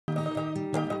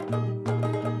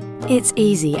It's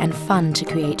easy and fun to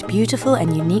create beautiful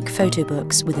and unique photo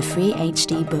books with the free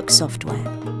hdBook software.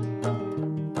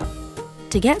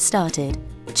 To get started,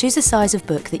 choose a size of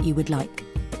book that you would like.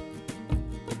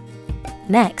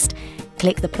 Next,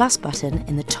 click the plus button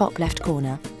in the top left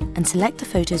corner and select the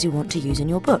photos you want to use in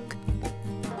your book.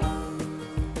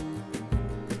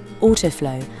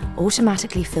 Autoflow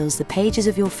automatically fills the pages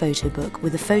of your photo book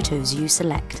with the photos you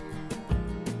select.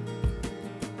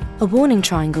 A warning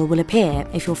triangle will appear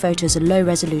if your photos are low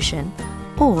resolution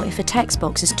or if a text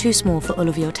box is too small for all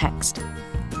of your text.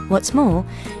 What's more,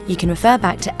 you can refer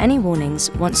back to any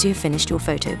warnings once you have finished your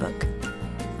photo book.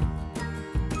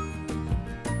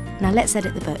 Now let's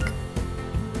edit the book.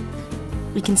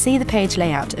 We can see the page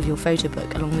layout of your photo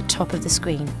book along the top of the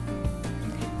screen.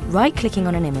 Right-clicking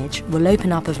on an image will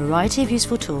open up a variety of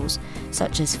useful tools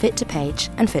such as Fit to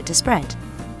Page and Fit to Spread.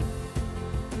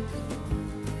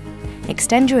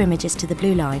 Extend your images to the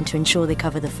blue line to ensure they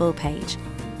cover the full page.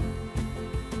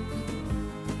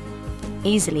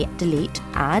 Easily delete,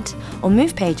 add, or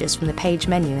move pages from the page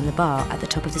menu in the bar at the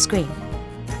top of the screen.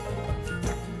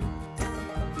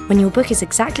 When your book is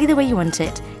exactly the way you want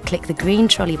it, click the green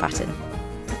trolley button.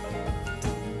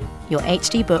 Your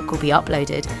hdBook will be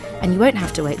uploaded and you won't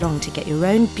have to wait long to get your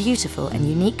own beautiful and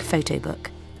unique photo book.